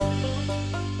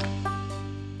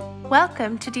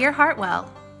Welcome to Dear Hartwell,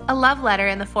 a love letter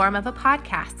in the form of a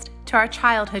podcast to our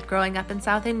childhood growing up in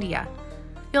South India.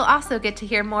 You'll also get to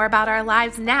hear more about our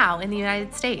lives now in the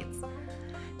United States.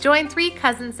 Join three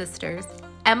cousin sisters,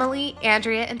 Emily,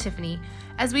 Andrea, and Tiffany,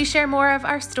 as we share more of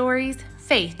our stories,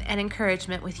 faith, and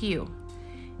encouragement with you.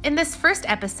 In this first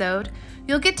episode,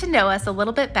 you'll get to know us a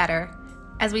little bit better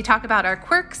as we talk about our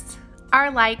quirks,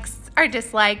 our likes, our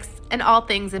dislikes, and all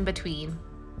things in between.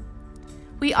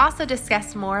 We also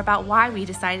discuss more about why we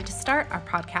decided to start our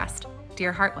podcast,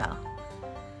 Dear Hartwell.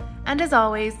 And as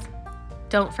always,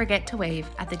 don't forget to wave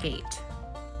at the gate.